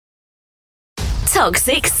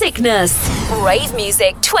Toxic Sickness. Rave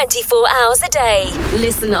music 24 hours a day.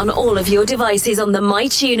 Listen on all of your devices on the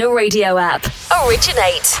MyTuner radio app.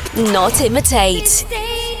 Originate, not imitate.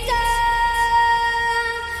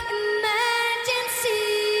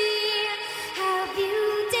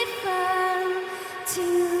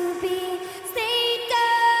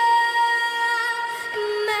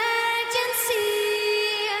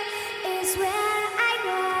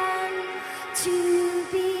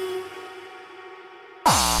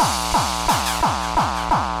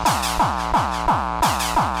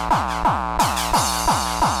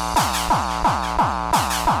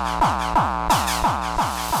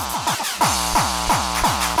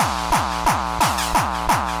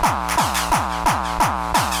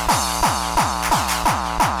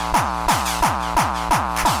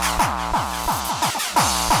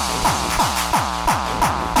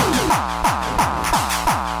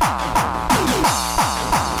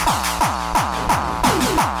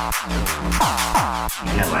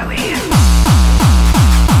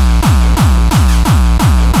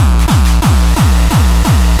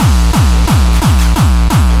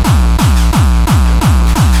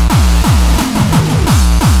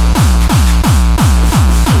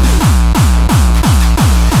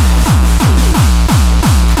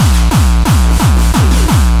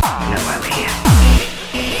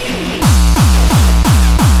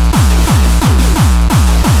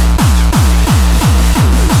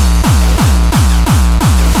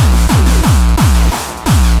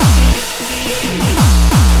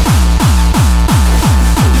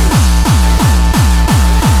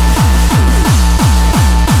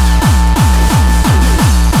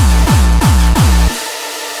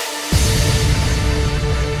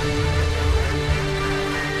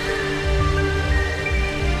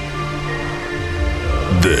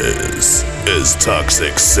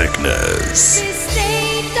 Toxic Sickness.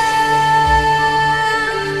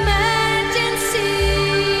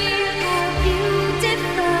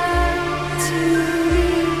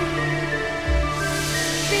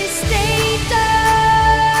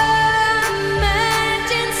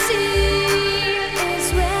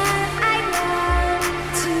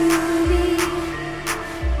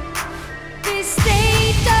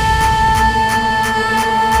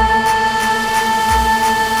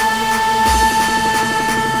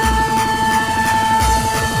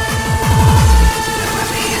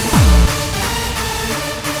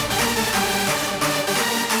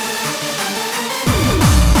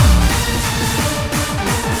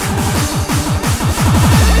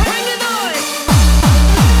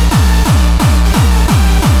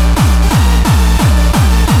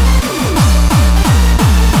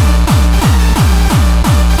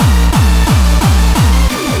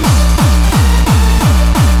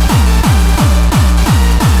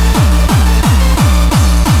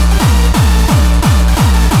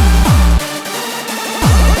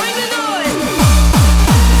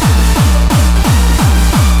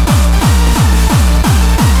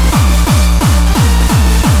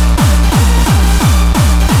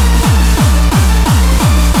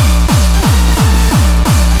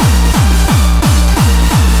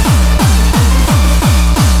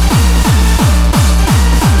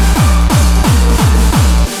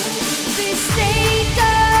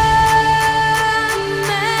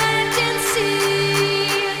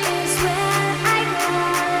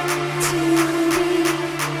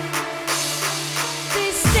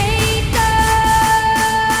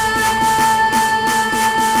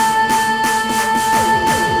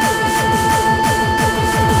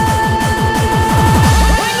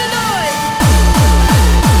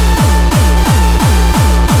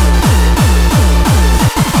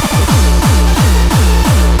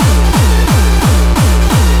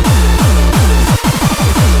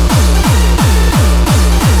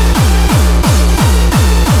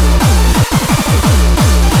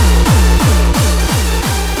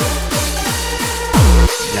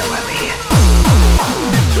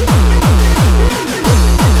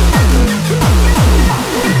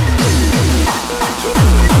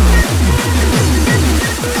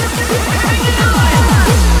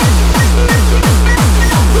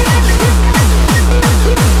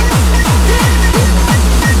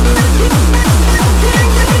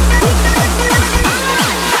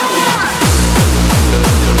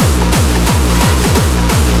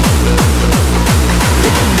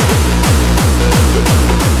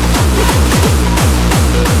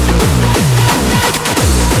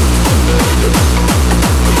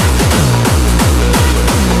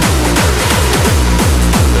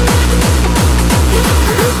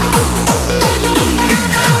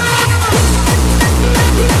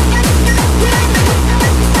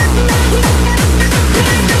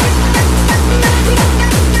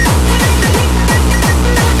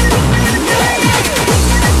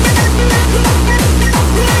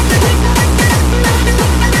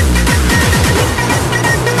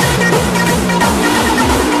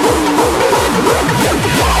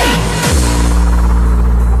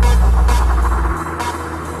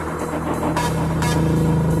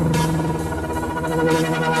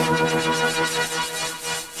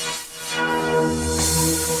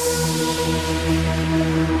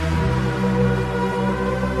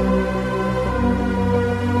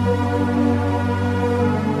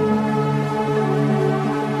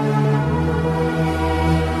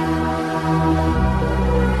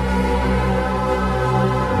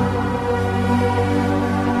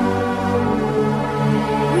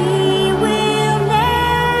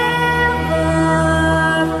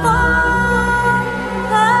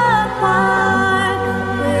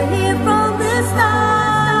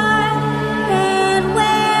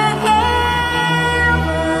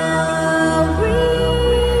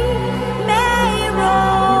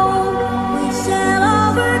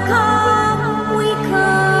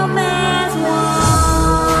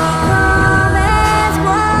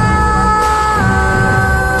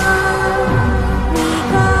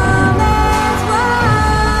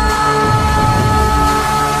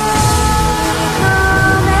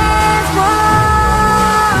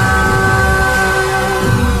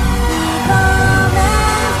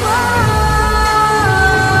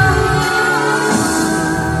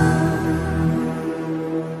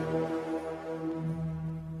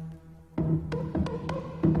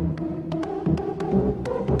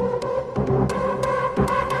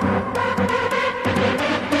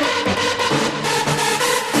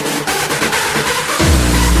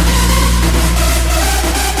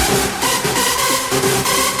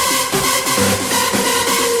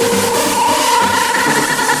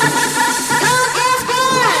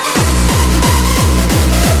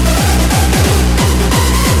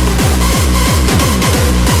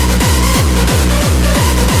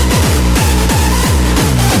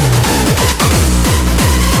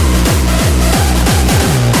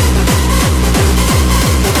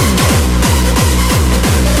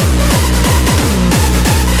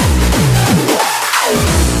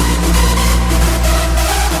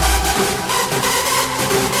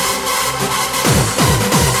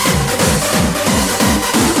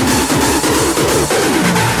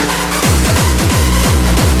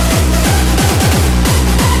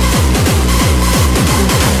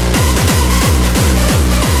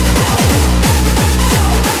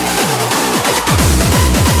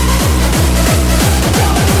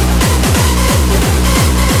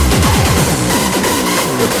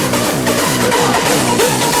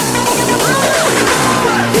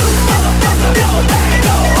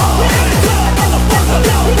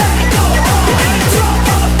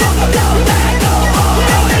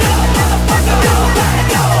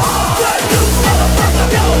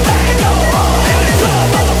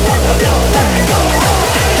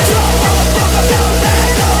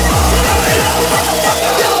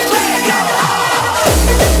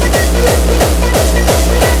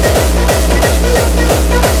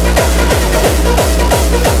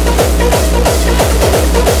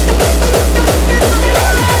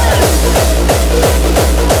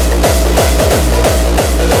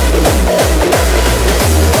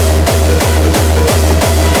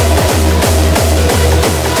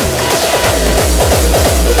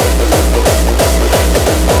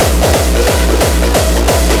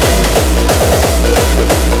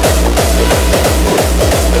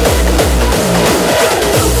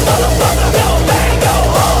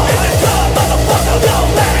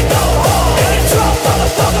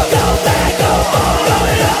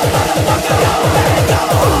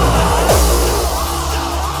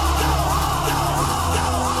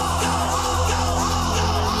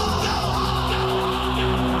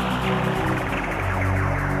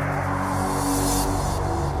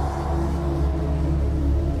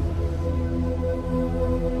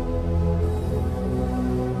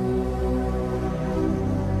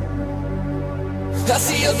 I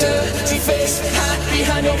see your dirty face, hide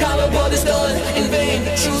behind your collar, but it's done in vain.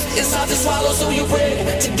 Truth is hard to swallow, so you pray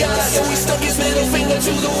to God. So he stuck his middle finger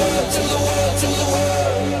to the world, to the world, to the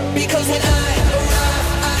world. Because when I arrive,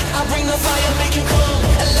 I bring the fire, make you come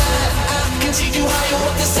alive. I can take you higher,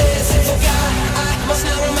 what this is. For God, I must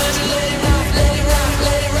now remind you, let it rock, let it rock,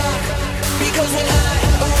 let it rock. Because when I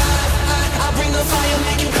arrive, I bring the fire,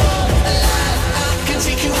 make you come alive. I can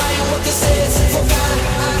take you higher, what this is. For God,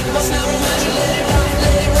 I must now remind you, let it rock,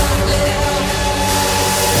 let it rock, let it rock.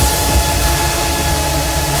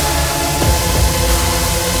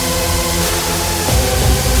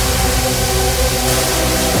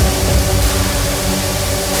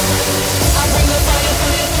 I bring the fire,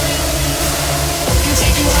 fire, can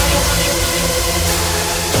take you higher, higher.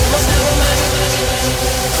 Must now remind you,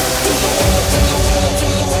 to the world, to the world, to the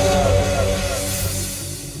world.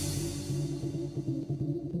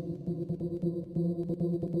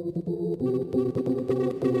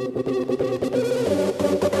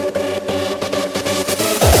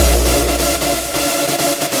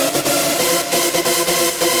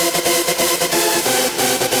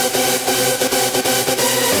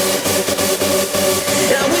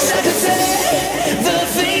 I wish I could say the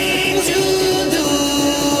things you do,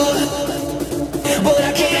 but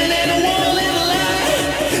I can't and I won't live a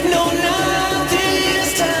lie. No, not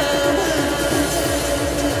this time.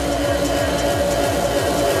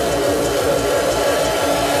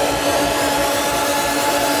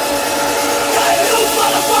 Cut it loose,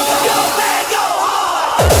 motherfucker. Go bad, go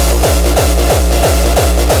hard.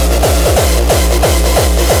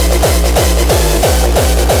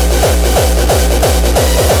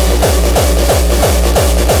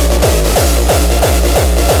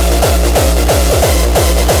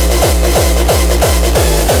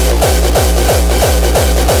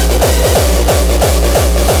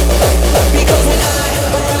 Because when I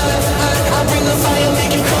arrive, I bring the fire,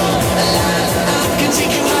 make you come alive. I can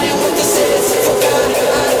take you higher, what this is. For God, I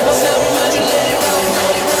must now remind you, let it rock,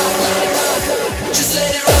 let it rock, let it rock. Just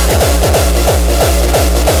let it rock.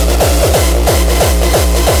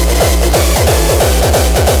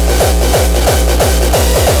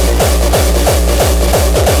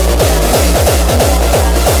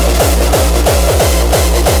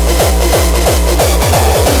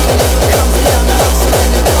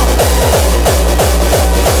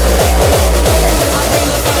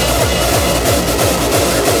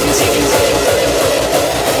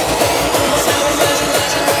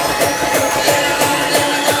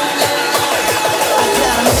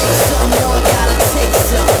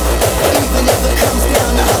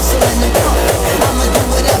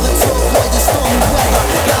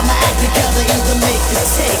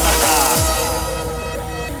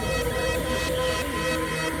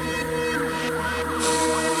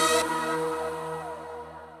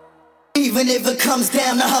 Even if it comes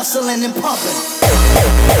down to hustling and pumping.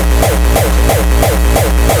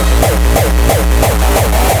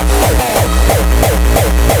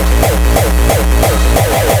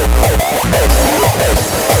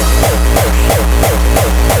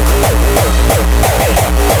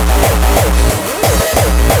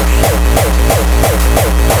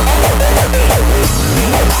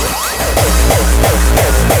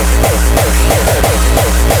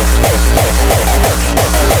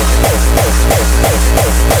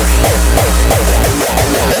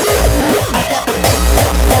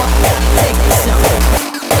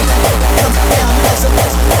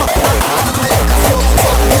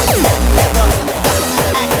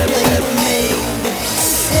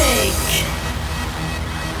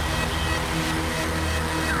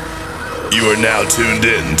 You are now tuned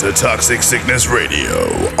in to Toxic Sickness Radio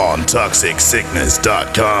on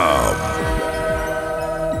ToxicSickness.com.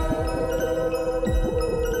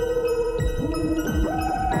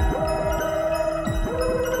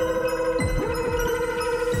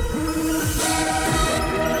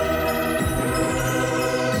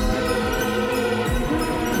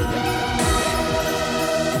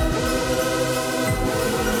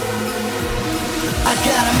 I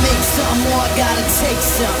gotta make some more, I gotta take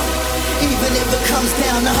some. Even if it comes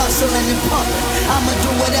down to hustling and pumping, I'ma do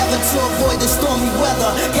whatever to avoid the stormy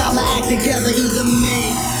weather. Got my act together, either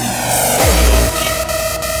me.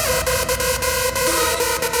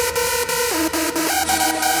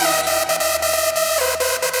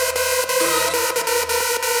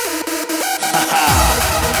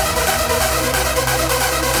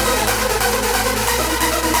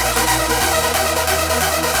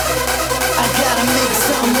 I gotta make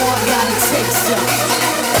some more, I gotta take some.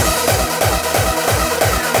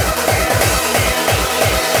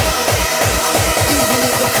 Even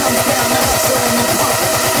if it comes down to hustle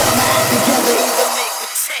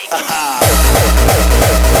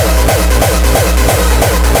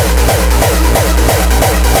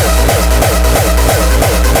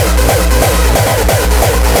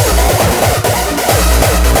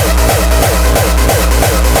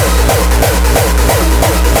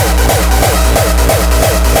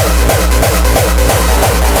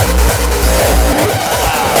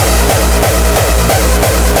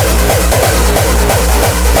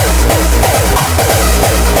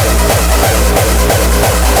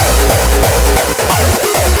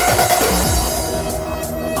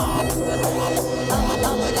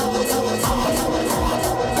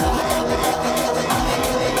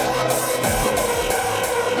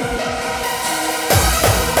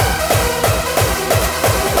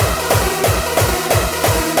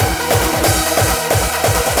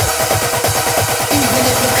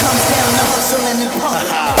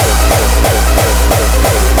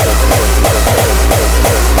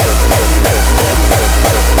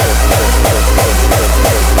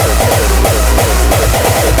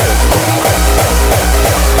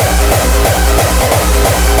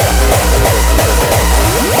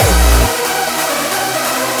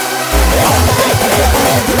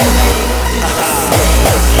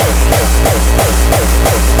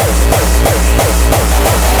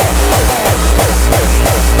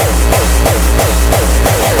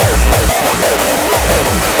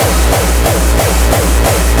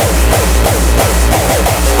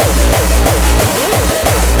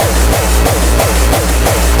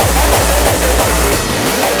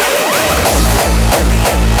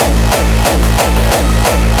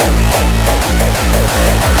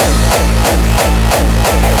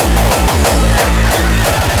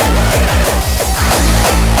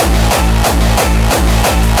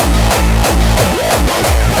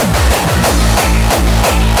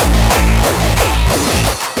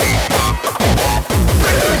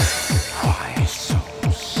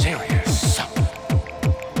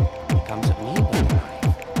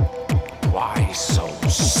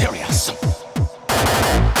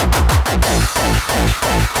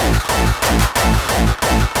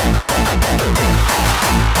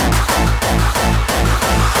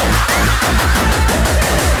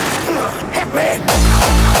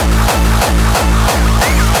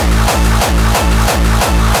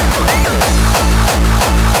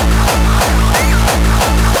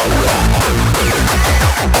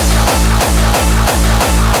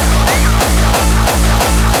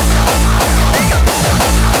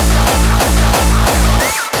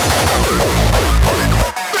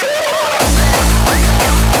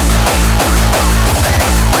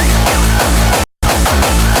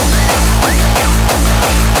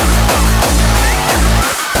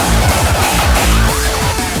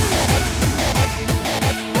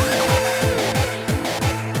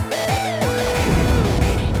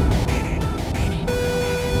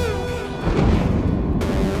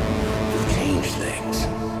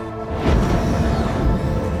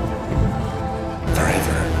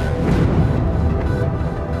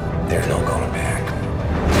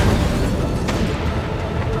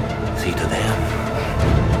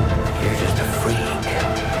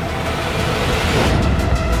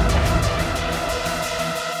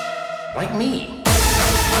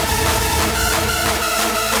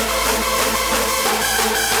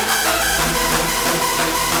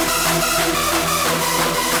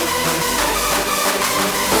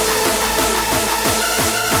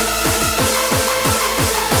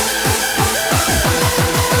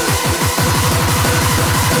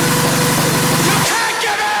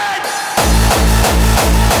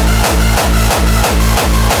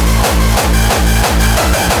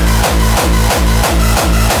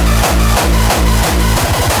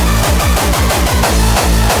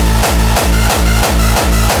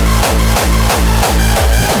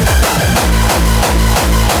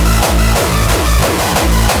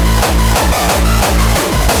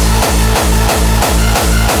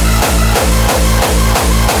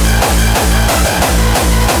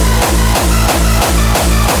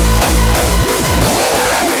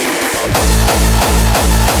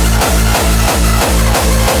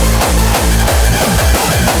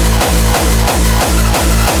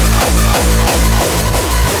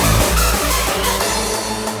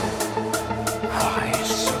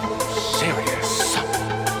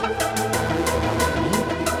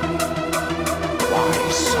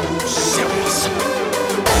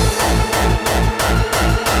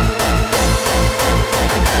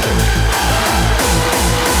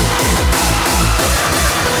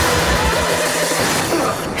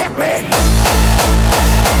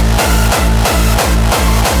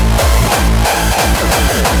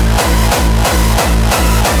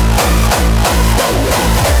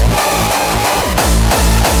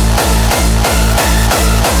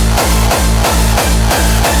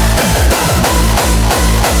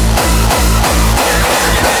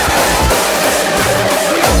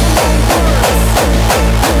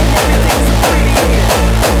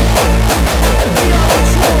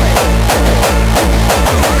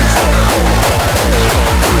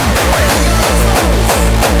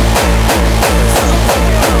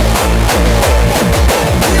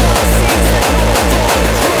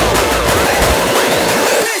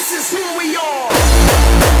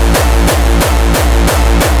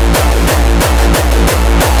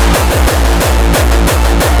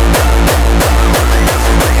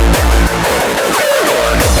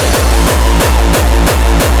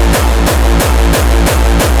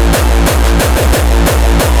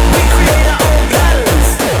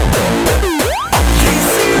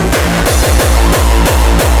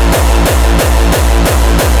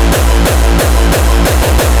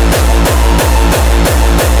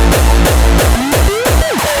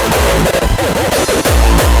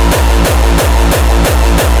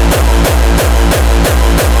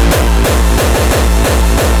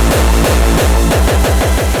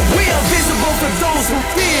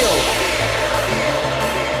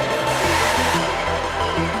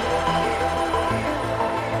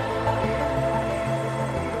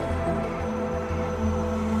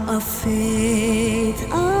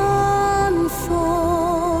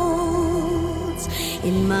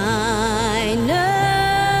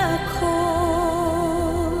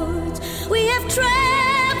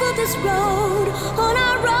road on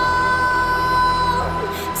our own,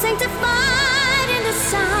 sanctified in the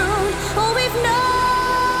sound. All we've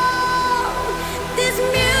known, this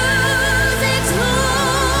music's who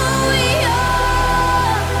we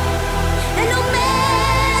are, and no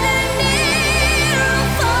matter near or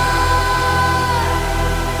far,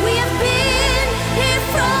 we have been here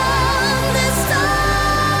from the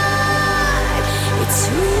start. It's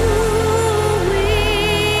who we are.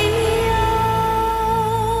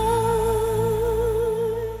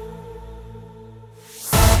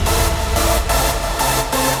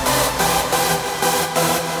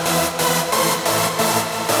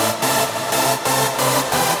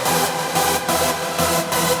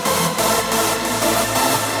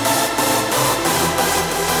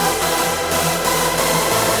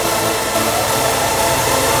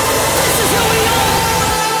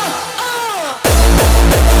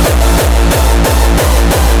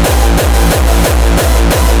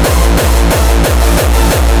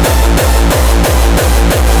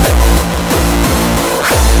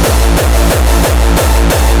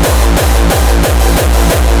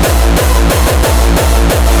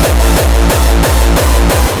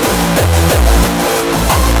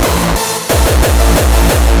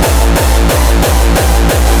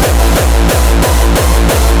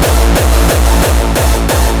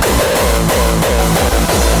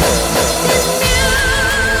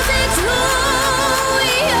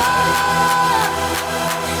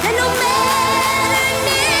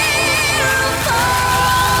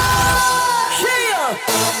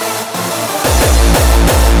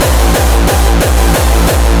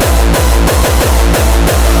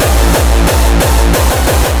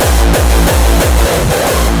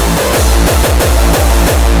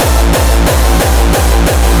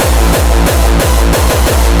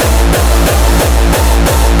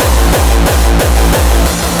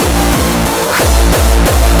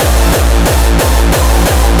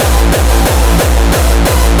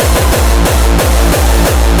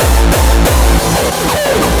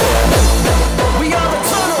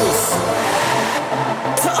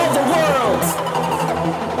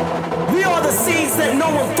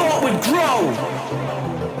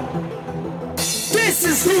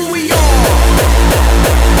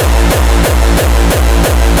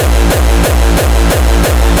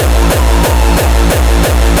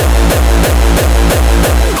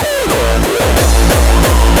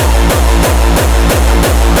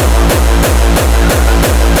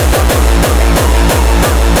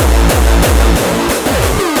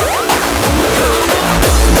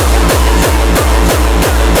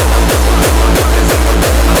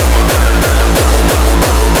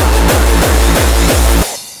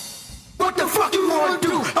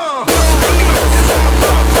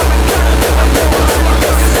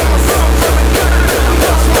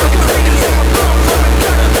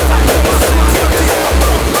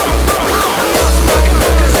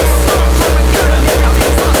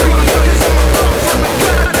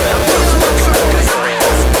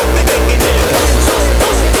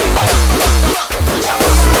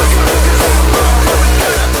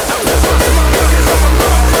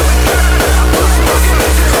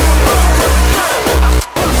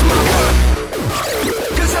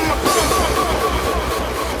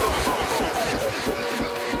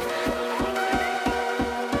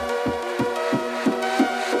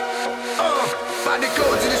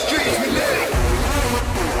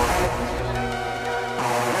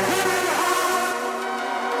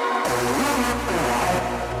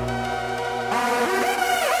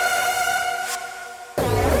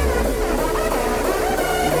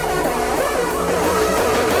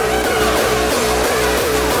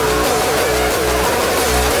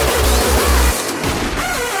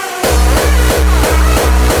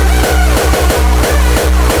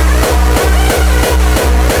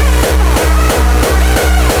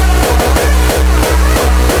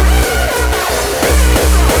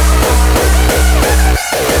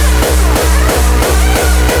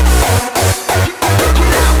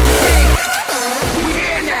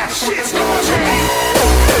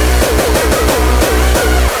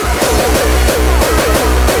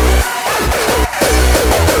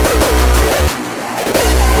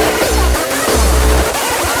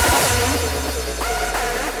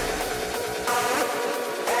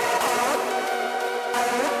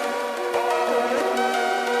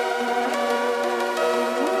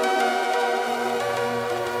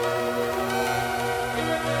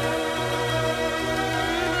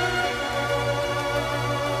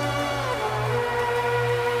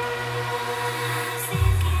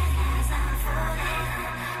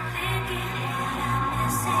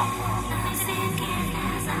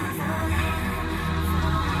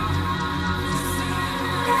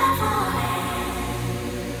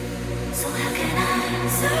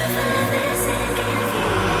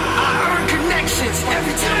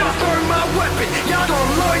 stupid. Y'all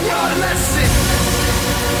gonna learn y'all lesson.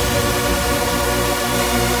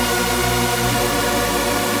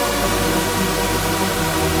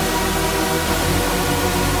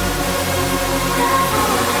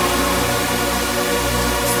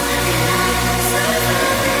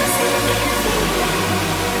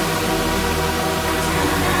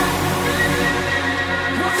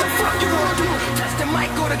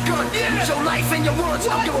 Mic or the gun, use your life and your words.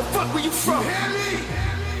 I don't give a fuck where you from.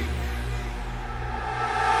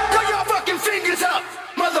 Throw your fucking fingers up,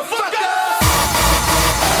 motherfucker!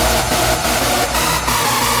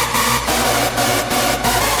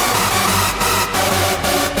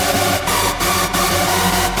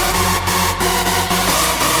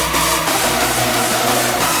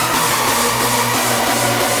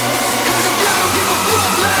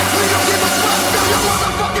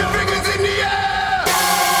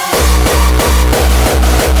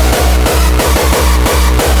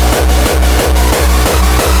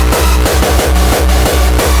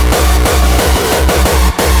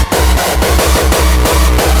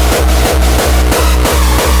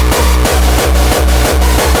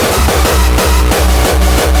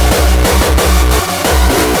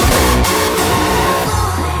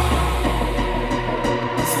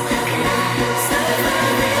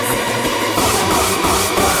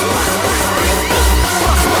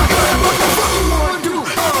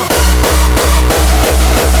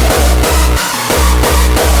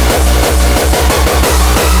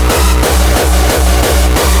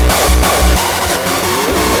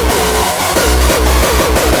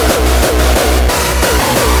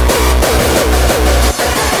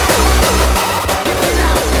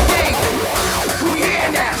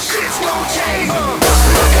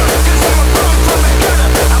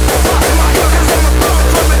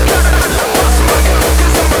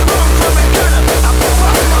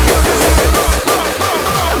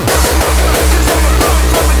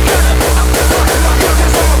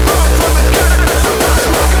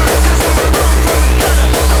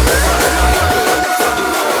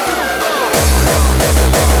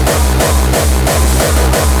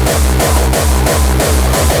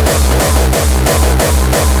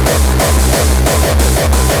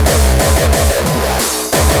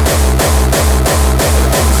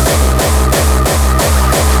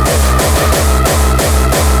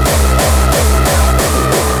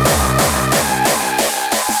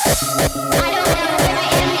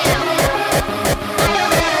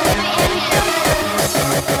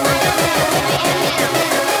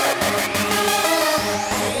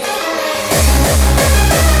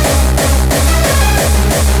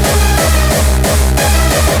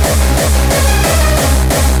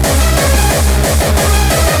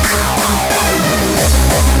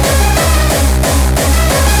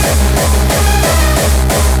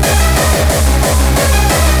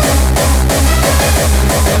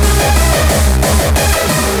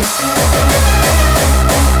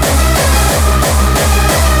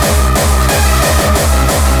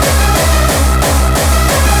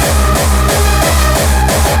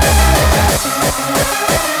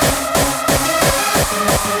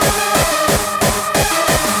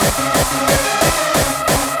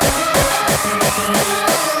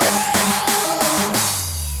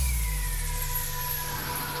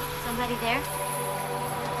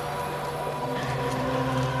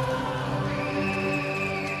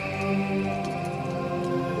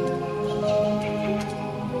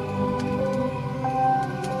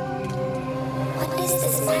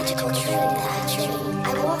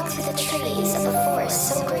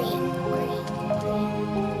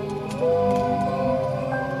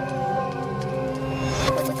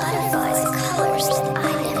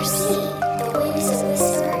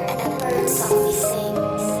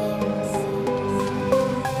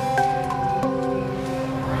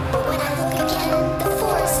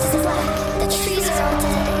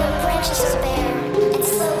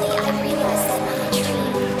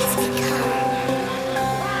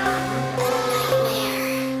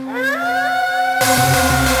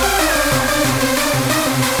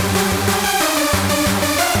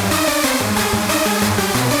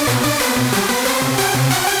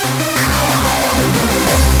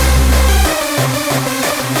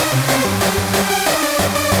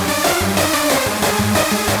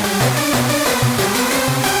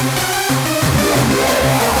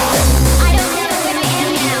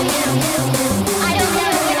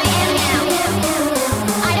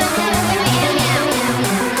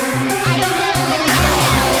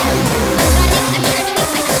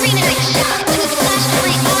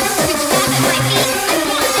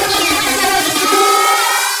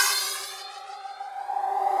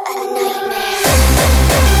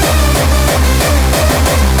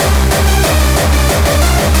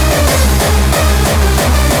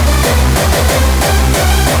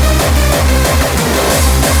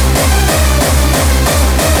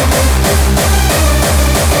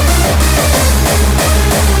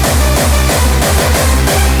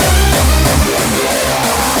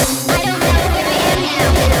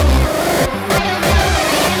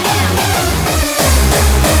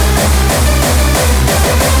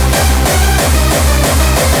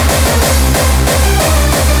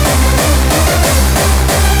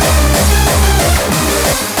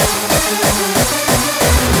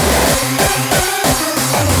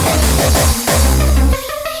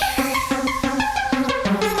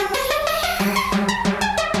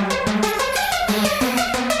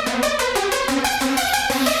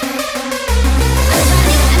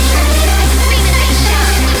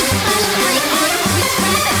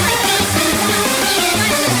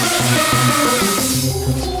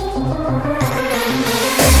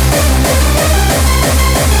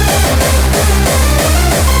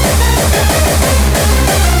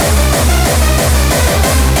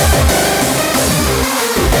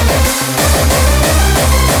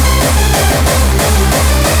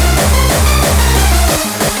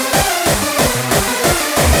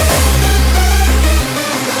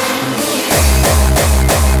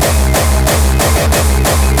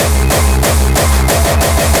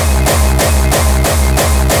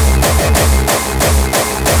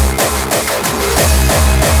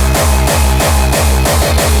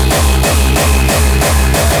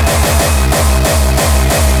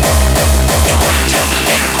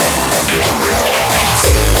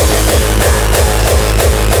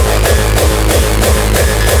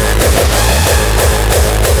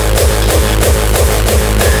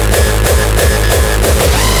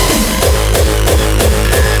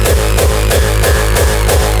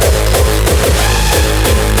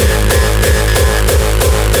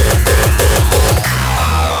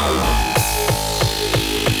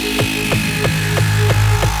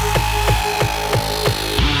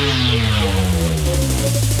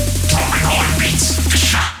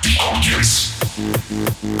 You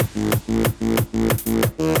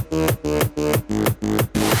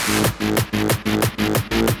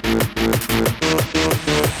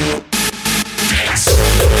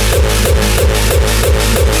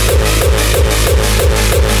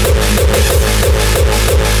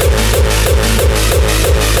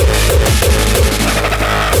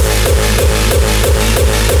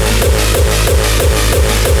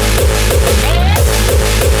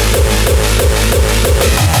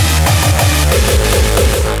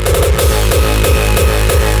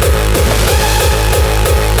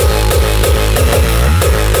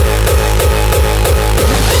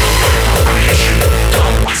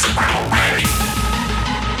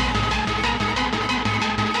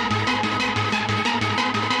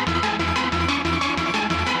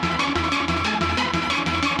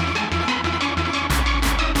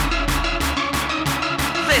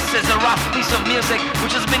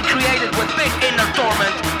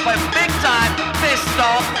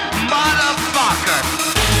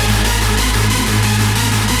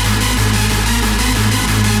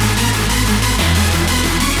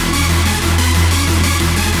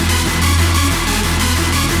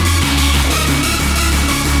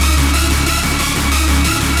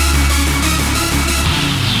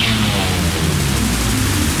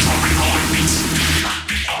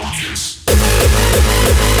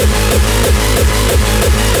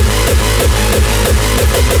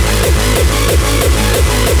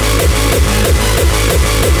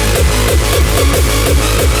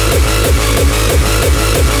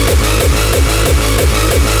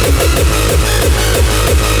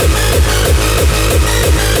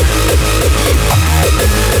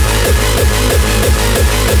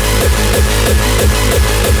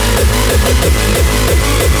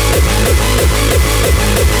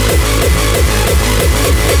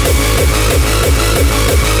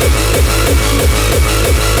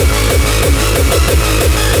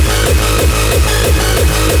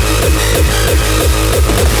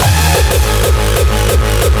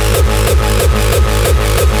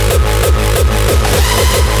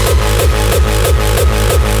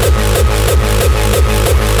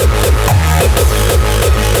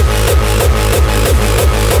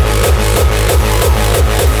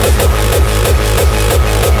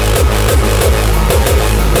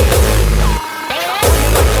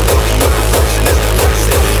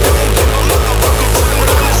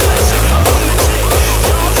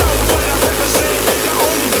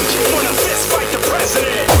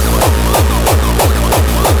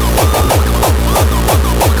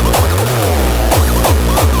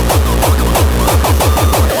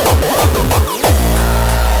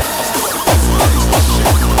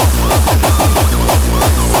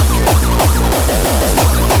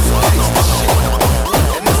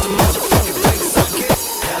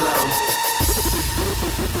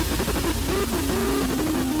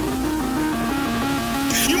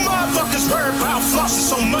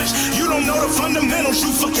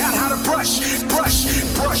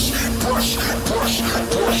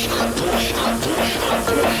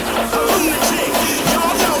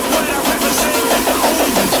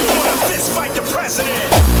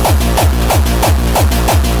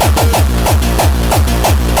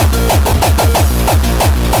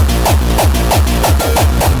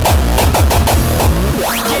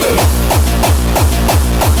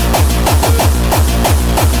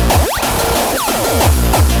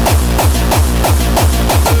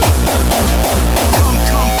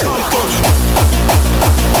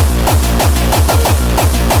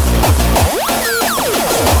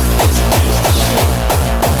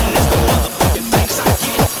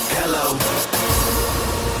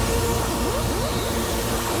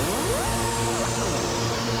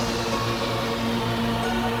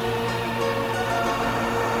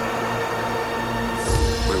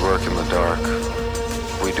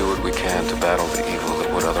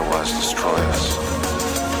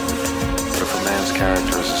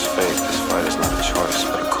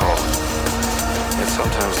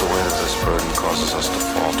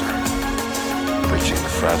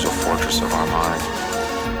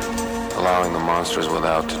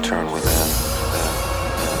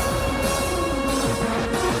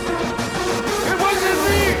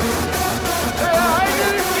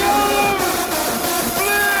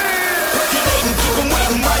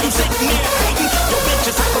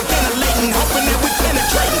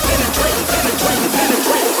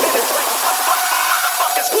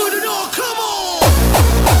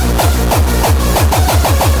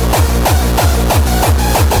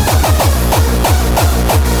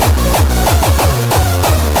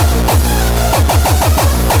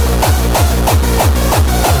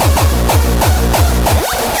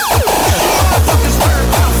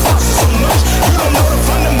don't know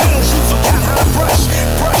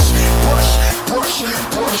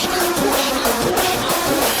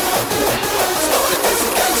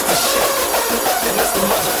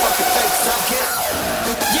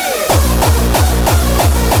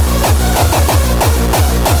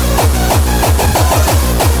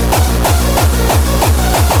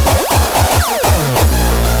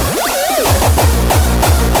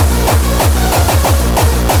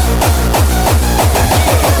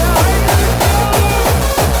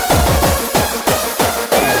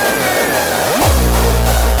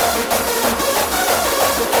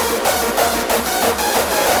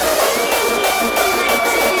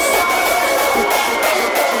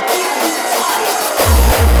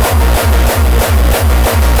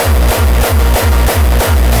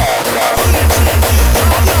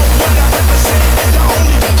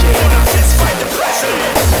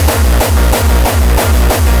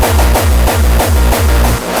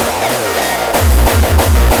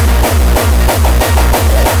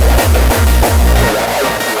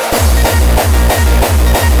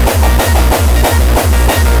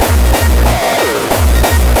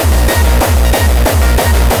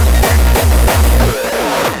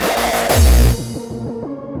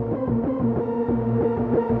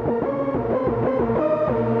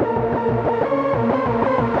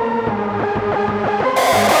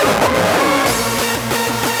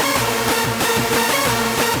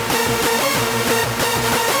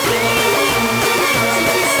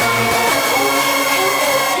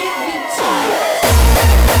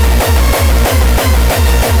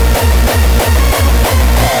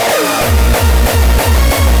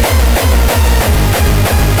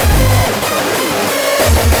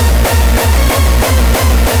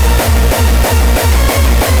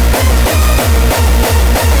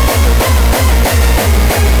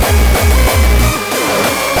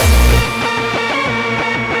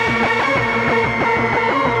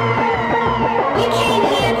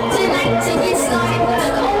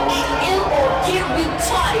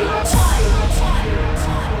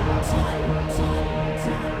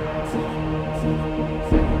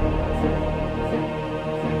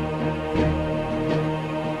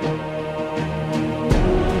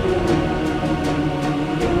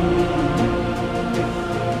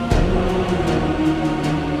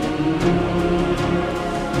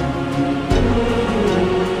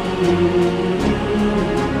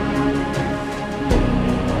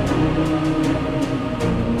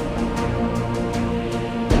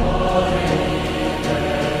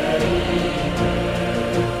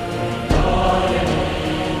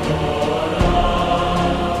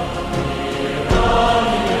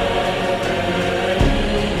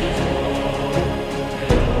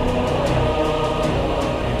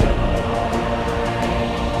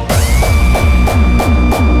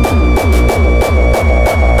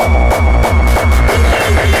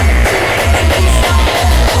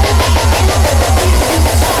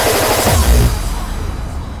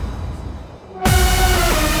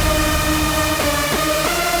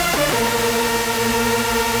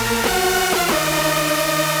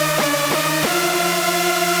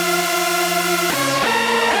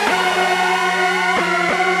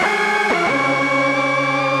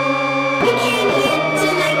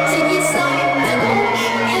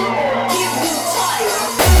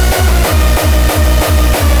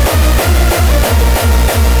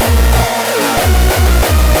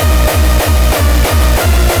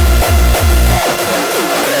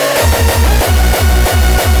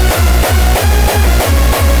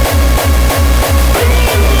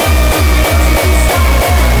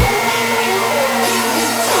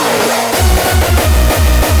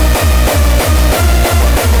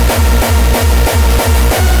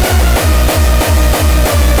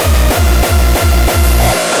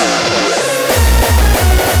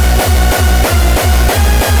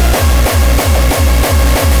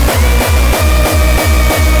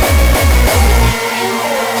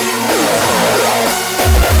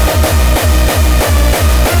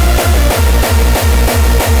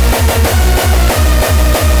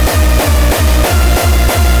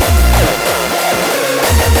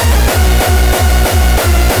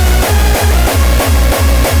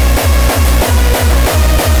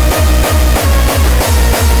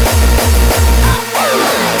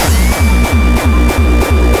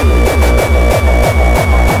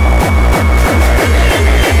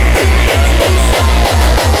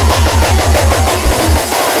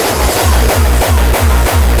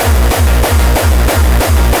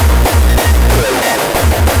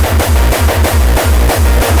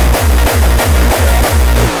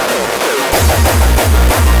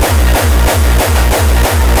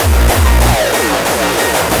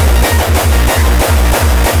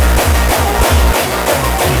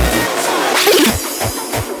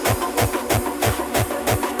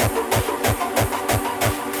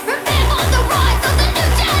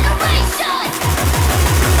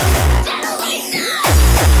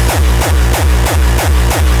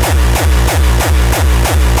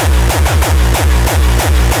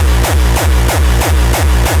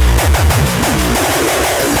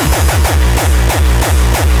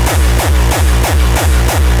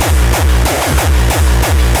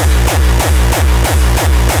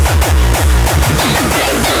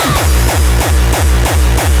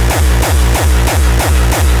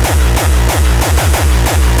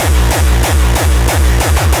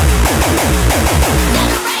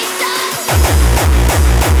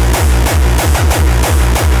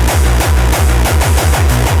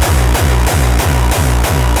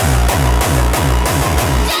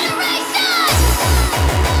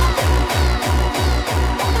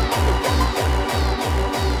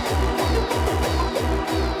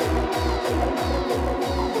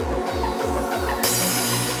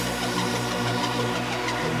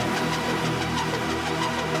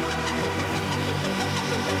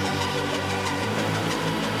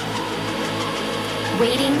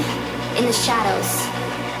waiting in the shadows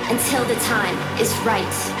until the time is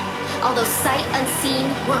right. Although sight unseen,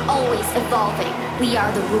 we're always evolving. We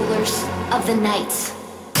are the rulers of the night.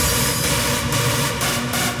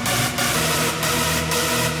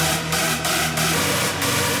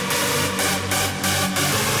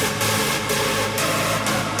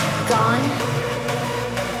 Gone,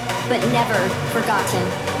 but never forgotten.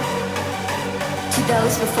 To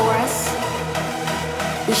those before us,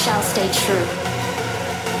 we shall stay true.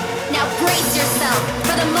 Now brace yourself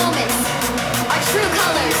for the moments, our true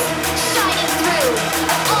colors shining through.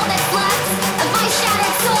 Of all that's left of my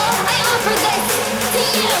shattered soul, I offer this to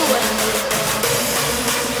you.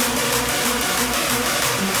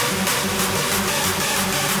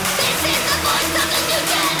 This is the voice of the new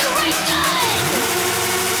generation.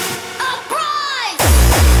 Uprise!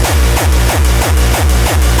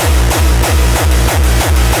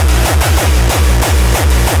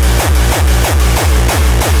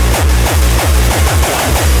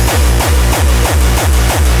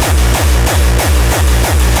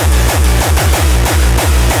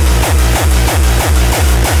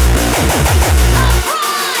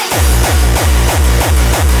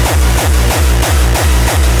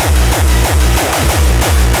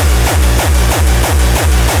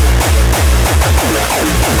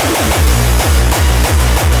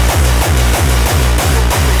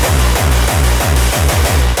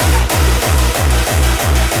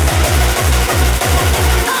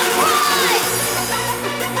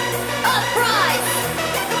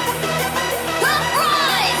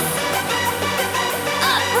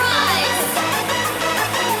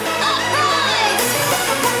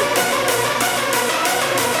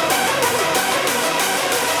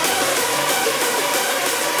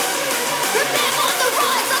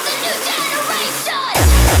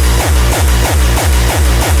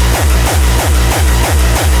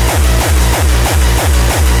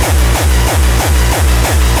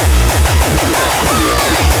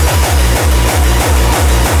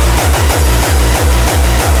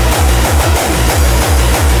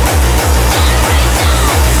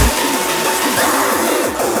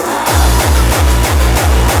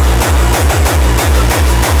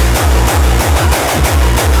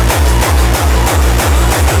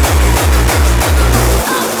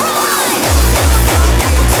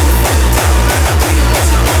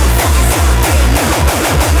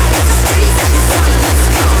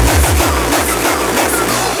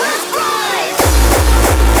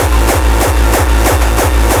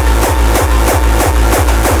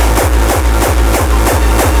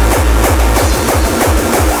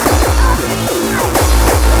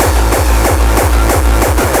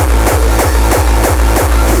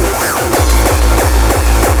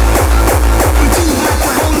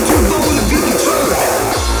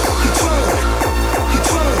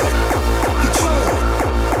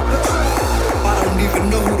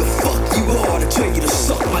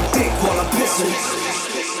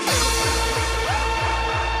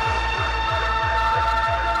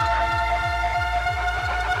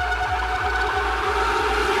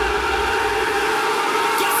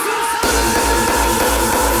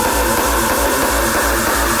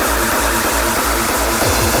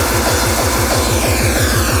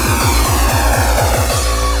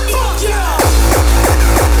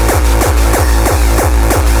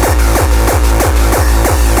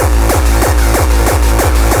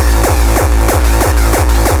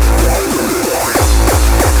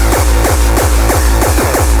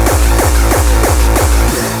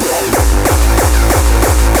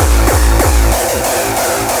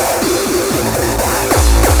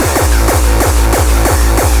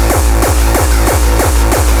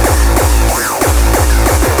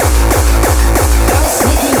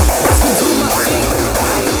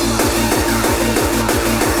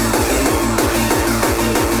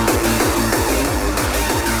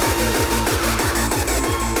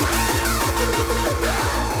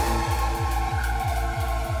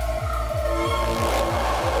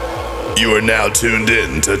 You are now tuned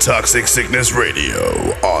in to Toxic Sickness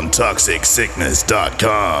Radio on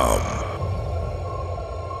ToxicSickness.com.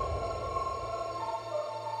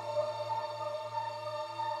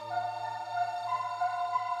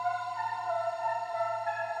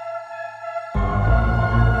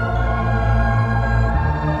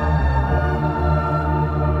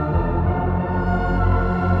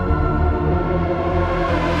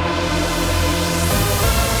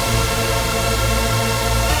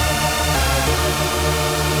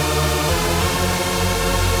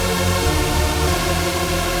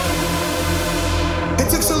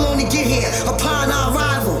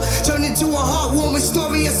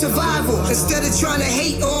 Instead of trying to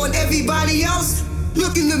hate on everybody else,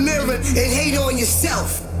 Look in the mirror and hate on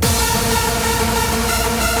yourself.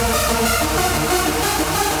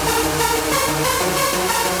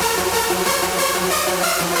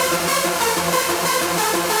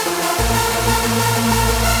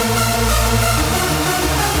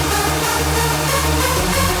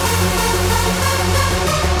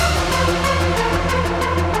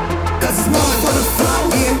 Cause it's one for the flow,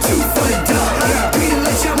 yeah, two for the dough. We to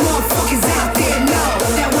let y'all motherfuckers out there know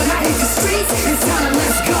that when I hit the streets, it's time to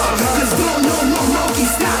let's go. Cause don't no more monkey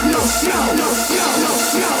stop, no show, no show, no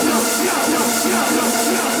show, no show, no show, no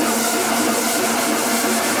show, no show.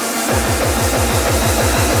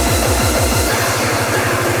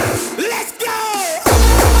 Let's go!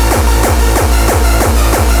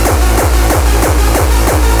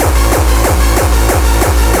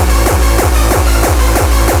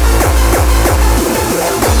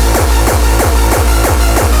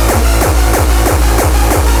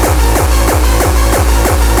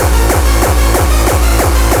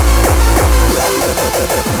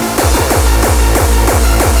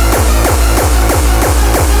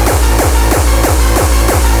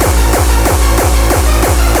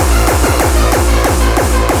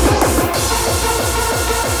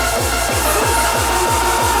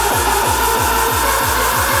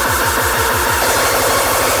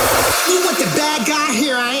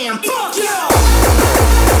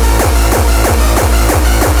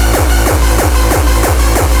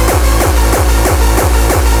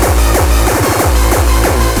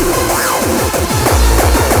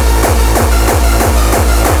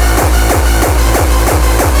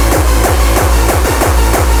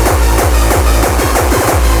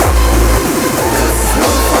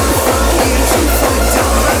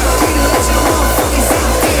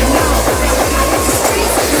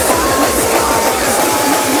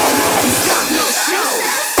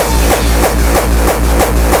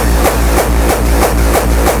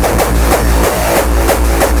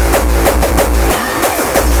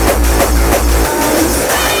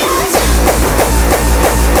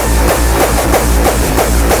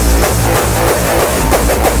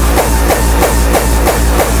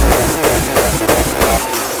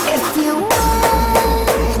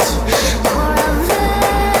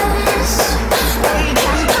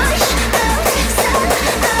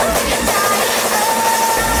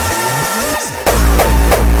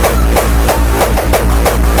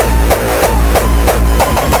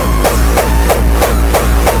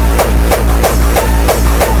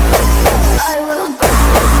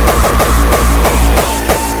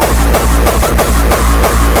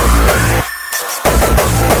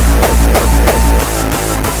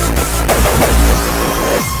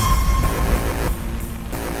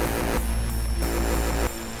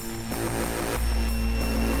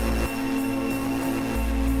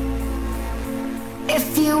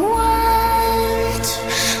 If you want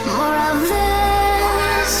more of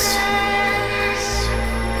this,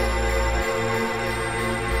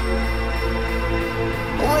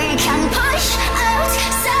 we can push out,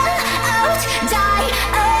 sell out, die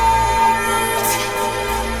out.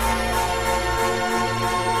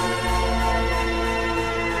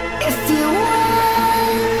 If you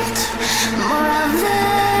want more of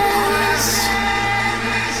this,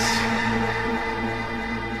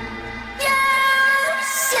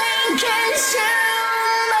 sink into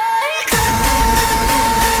my clothes.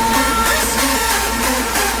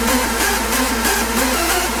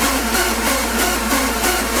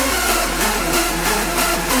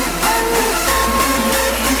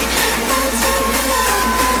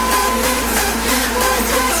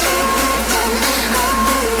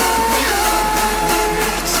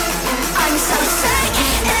 I'm so sick,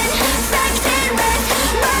 infected with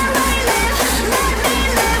where I live. Let me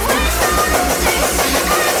live without this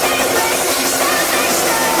endless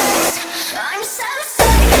selfishness. I'm so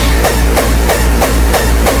sick.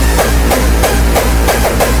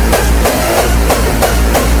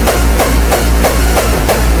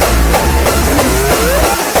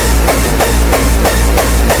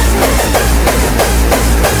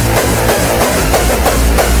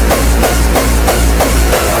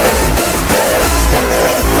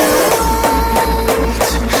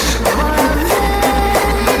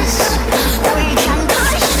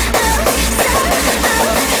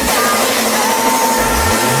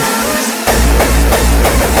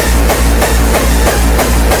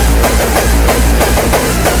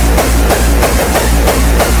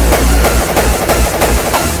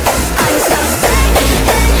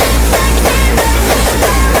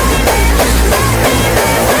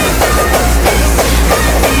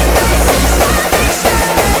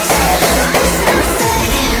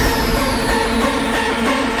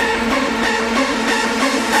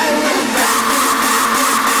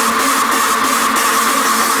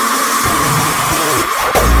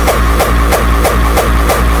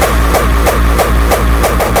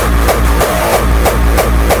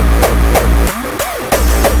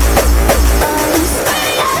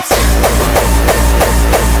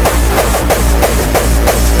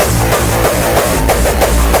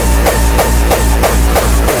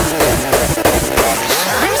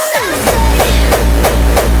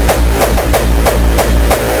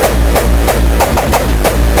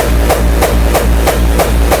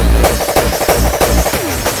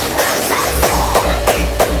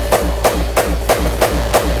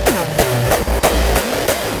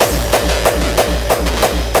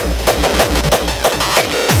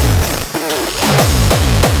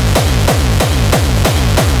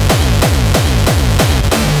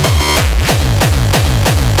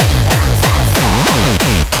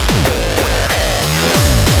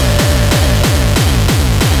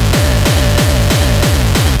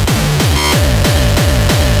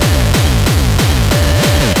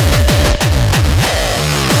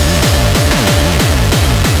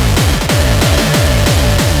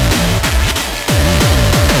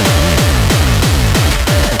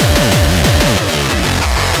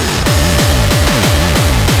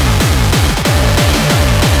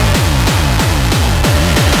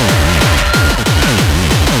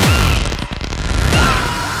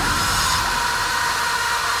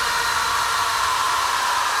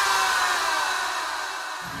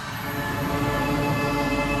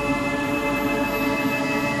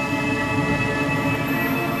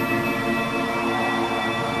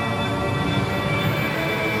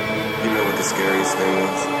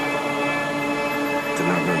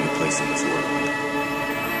 place in this world.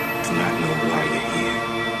 To not know why you're here.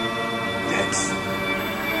 It's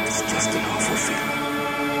just an awful feeling.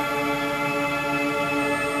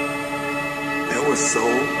 There were so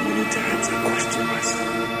many times I questioned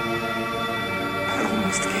myself. I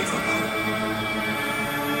almost gave up hope.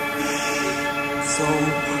 So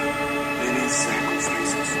many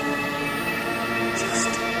sacrifices. Just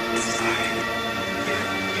to find you.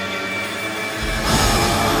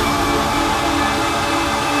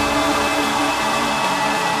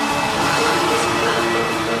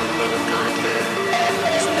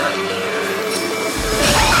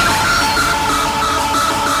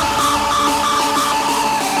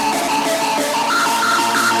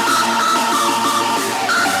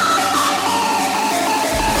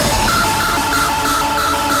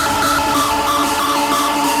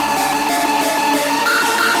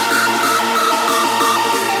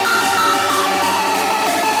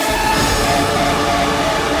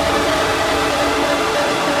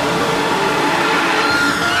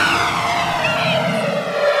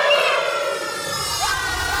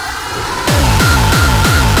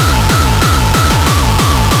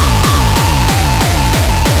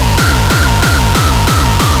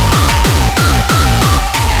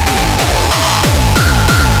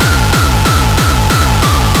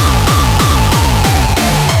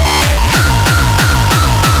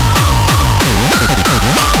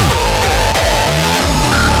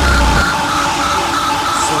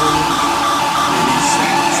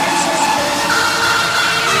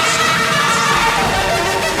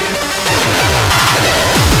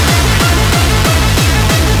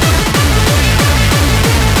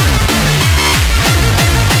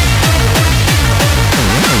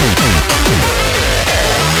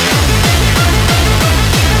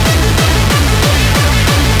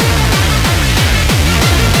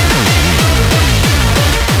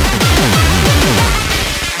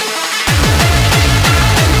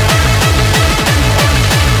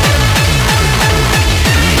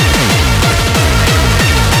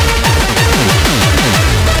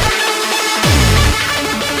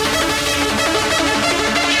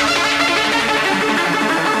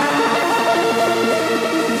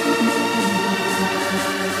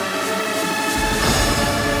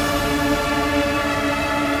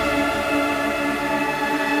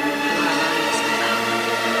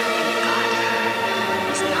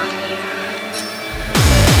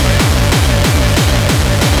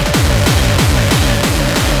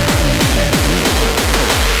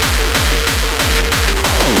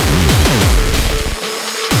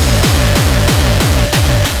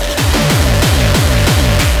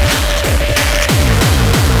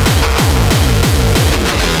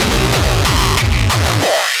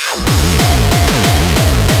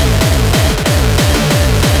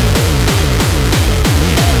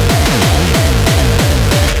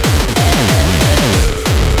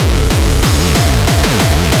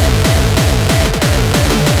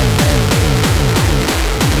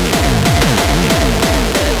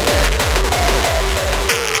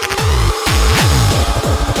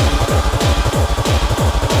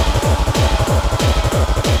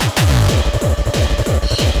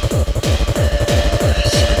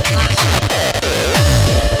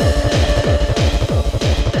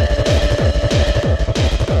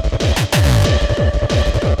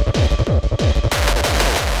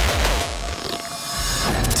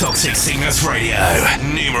 Toxic Sickness Radio.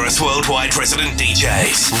 Numerous worldwide resident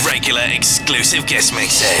DJs. Regular exclusive guest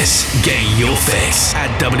mixes. Get your fix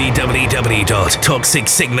at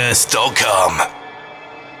www.toxicsickness.com.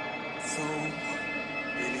 So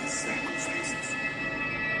many sacrifices.